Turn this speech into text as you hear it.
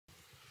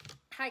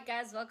Hi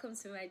guys, welcome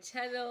to my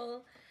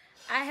channel.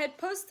 I had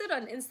posted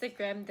on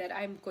Instagram that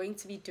I'm going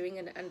to be doing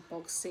an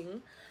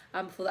unboxing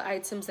for the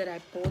items that I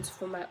bought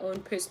for my own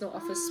personal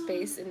office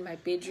space in my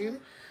bedroom.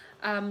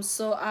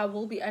 So I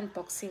will be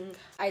unboxing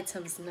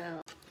items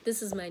now.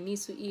 This is my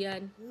niece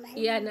Ian.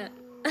 Iana.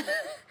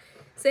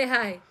 Say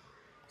hi.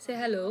 Say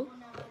hello.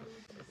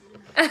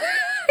 She's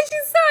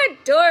so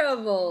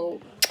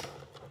adorable.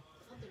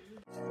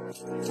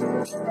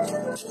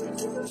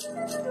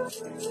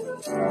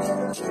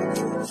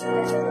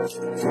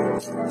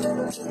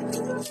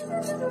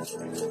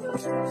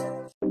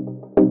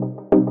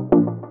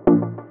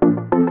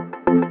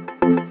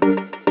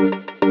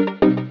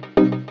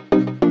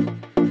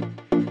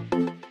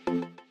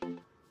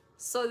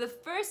 So the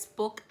first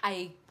book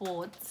I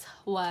bought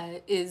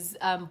is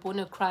Born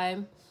a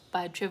Crime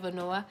by Trevor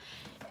Noah.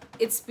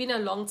 It's been a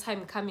long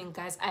time coming,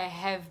 guys. I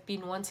have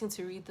been wanting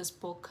to read this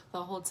book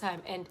the whole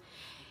time, and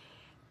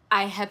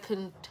I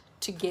happened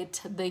to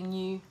get the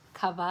new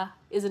cover.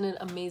 Isn't it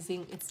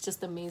amazing? It's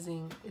just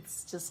amazing.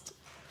 It's just...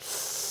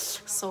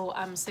 So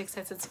I'm so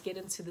excited to get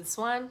into this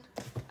one.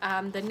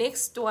 The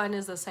next one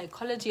is The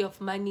Psychology of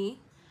Money.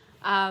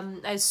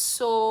 I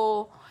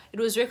saw... It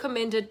was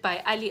recommended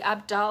by Ali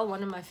Abdal,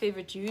 one of my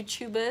favorite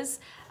YouTubers,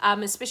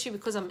 especially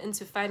because I'm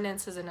into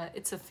finances and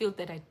it's a field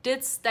that I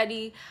did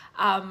study.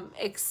 I'm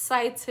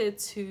excited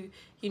to,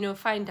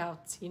 find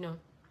out,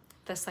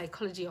 the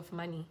psychology of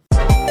money.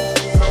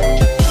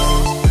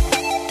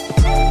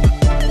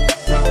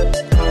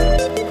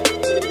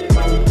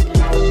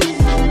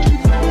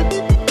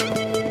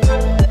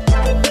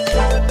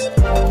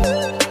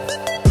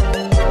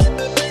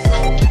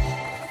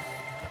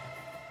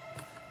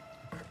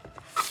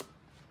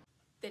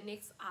 The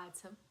next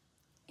item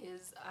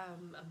is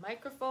a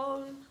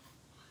microphone,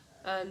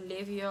 a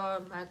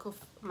Lavalier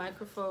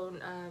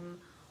microphone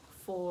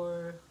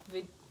for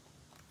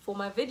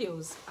my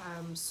videos.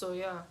 So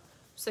yeah,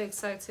 so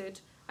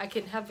excited. I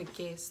can have a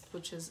guest,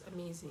 which is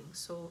amazing.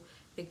 So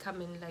they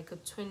come in like a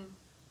twin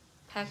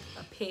pack,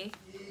 a pair.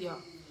 Yeah.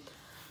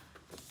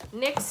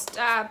 Next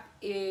up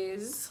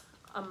is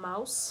a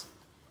mouse,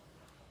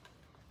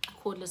 a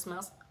cordless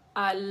mouse.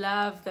 I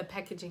love the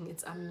packaging.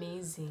 It's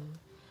amazing.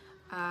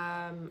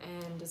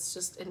 And it's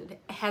just, and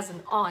it has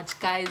an arch,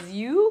 guys.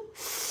 You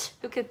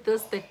look at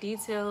this, the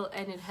detail,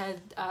 and it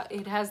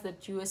has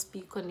that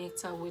USB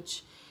connector,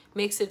 which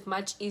makes it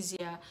much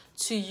easier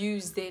to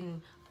use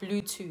than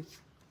Bluetooth.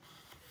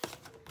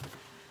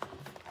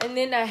 And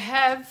then I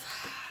have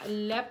a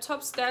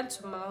laptop stand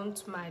to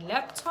mount my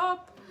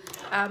laptop.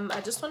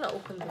 I just want to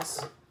open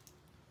this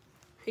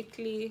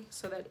quickly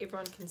so that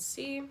everyone can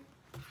see.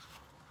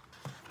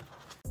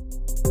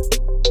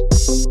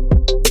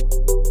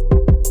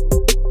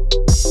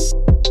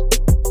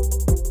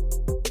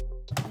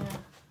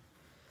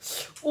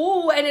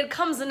 Oh, and it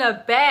comes in a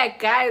bag,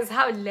 guys.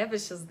 How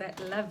lavish is that?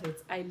 Love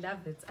it. I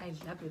love it. I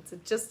love it.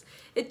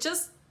 It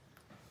just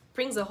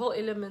brings a whole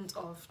element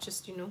of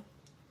just,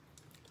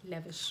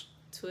 lavish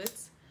to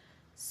it.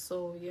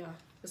 So yeah,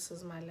 this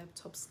is my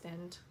laptop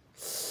stand.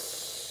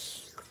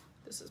 This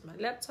is my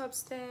laptop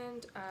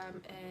stand.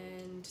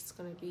 And it's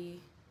gonna be,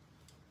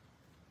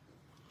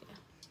 yeah,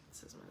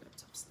 this is my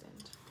laptop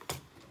stand.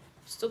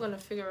 Still gonna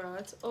figure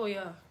out. Oh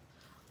yeah.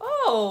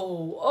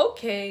 Oh,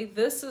 okay.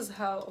 This is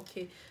how.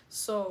 Okay,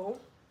 so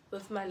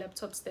with my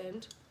laptop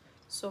stand,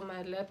 so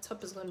my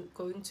laptop is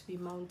going to be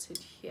mounted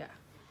here.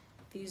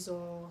 These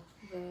are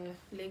the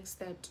legs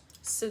that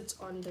sit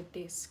on the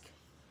desk.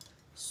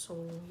 So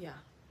yeah.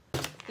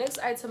 Next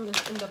item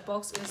in the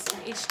box is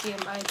an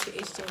HDMI to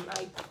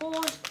HDMI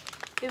cord.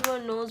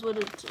 Everyone knows what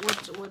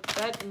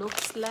that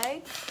looks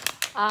like.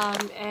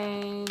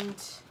 And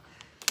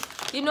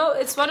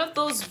it's one of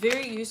those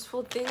very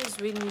useful things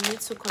when you need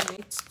to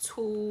connect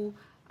to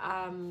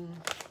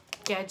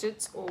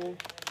gadgets, or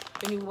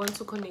when you want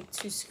to connect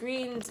to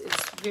screens.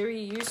 It's very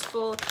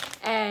useful,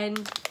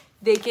 and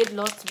they get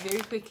lost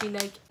very quickly.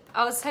 Like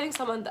I was telling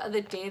someone the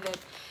other day that,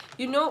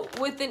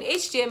 with an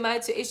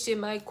HDMI to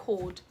HDMI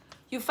cord,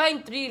 you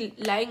find 3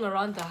 lying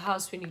around the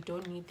house when you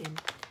don't need them.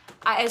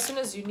 As soon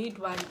as you need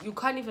one, you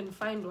can't even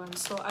find one.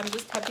 So I'm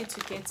just happy to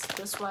get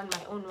this one,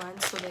 my own one,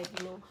 so that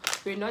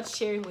we're not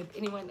sharing with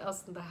anyone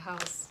else in the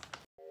house.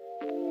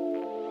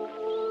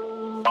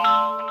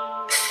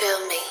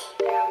 Feel me.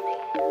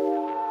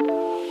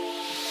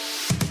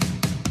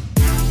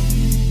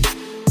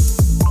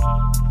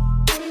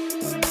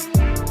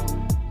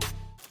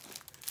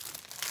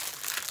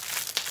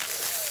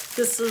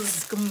 This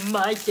is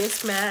my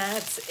desk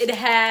mat. It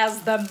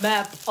has the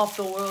map of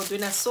the world.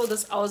 When I saw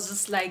this, I was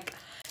just like,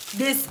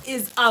 this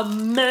is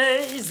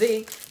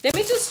amazing. Let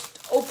me just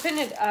open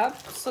it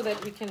up so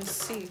that we can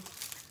see.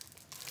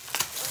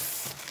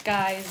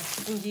 Guys,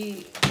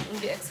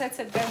 I'm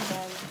excited.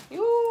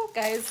 You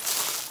guys.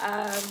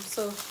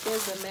 So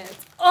here's the mat.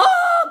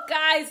 Oh,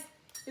 guys,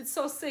 it's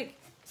so sick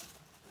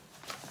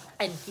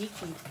and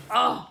geeky.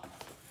 Oh,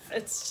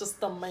 it's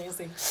just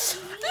amazing. Look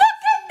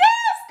at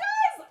this,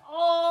 guys.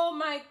 Oh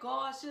my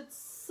gosh, it's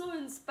so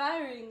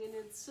inspiring, and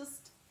it's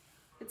just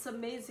It's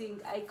amazing.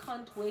 I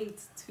can't wait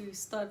to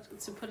start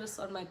to put this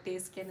on my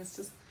desk, and it's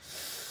just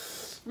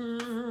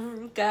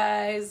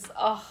guys,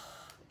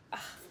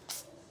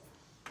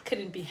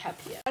 couldn't be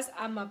happier. Guys,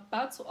 I'm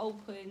about to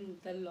open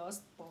the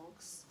last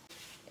box.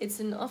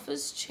 It's an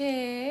office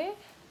chair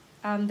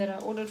that I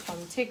ordered from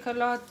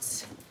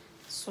Takealot.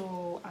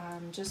 So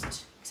I'm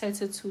just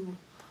excited to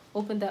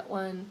open that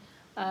one.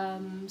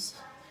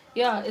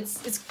 Yeah,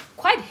 it's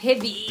quite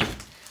heavy,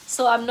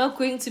 so I'm not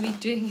going to be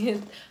doing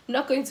it. I'm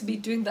not going to be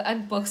doing the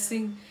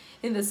unboxing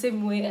in the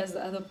same way as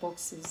the other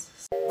boxes.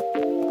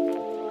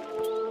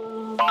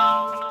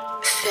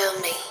 Feel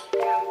me.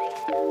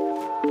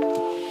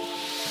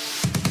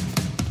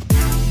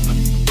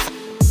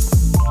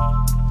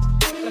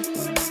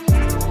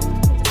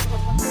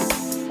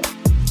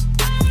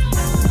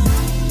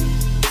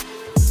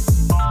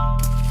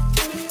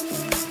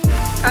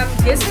 I'm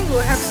guessing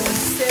we'll have to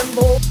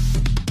assemble.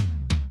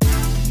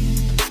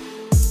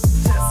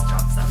 Just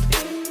drop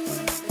something.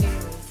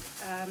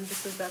 Anyways,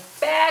 this is the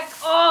bag.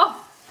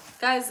 Oh,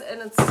 guys,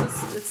 and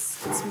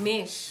it's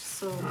mesh.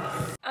 So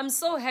I'm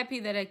so happy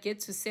that I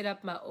get to set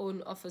up my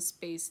own office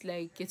space.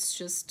 Like, it's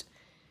just,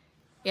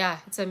 yeah,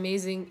 it's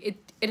amazing.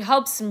 It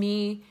helps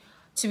me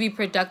to be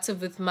productive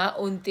with my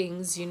own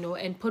things, you know,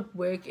 and put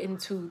work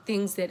into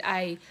things that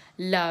I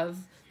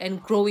love,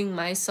 and growing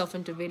myself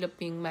and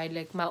developing my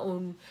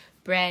own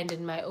brand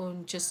and my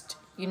own just,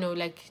 you know,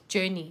 like,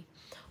 journey.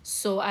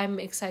 So I'm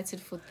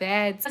excited for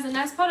that. The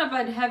nice part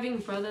about having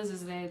brothers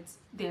is that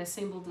they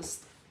assembled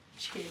this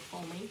chair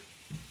for me.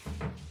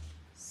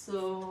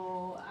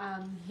 So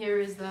here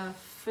is the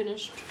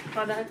finished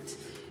product.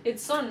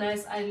 It's so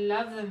nice. I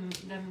love the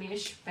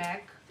mesh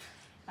back.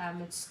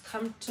 It's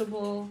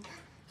comfortable,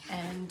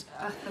 and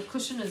the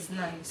cushion is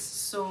nice.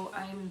 So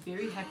I'm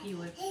very happy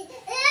with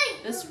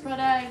this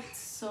product.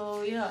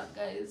 So yeah,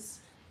 guys,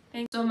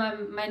 so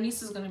my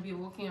niece is gonna be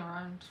walking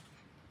around.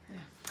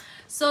 Yeah.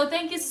 So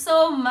thank you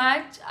so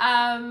much.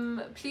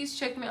 Please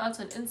check me out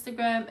on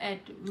Instagram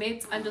at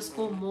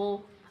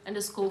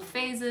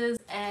mates_more_phases,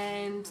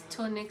 and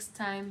till next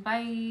time,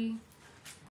 bye.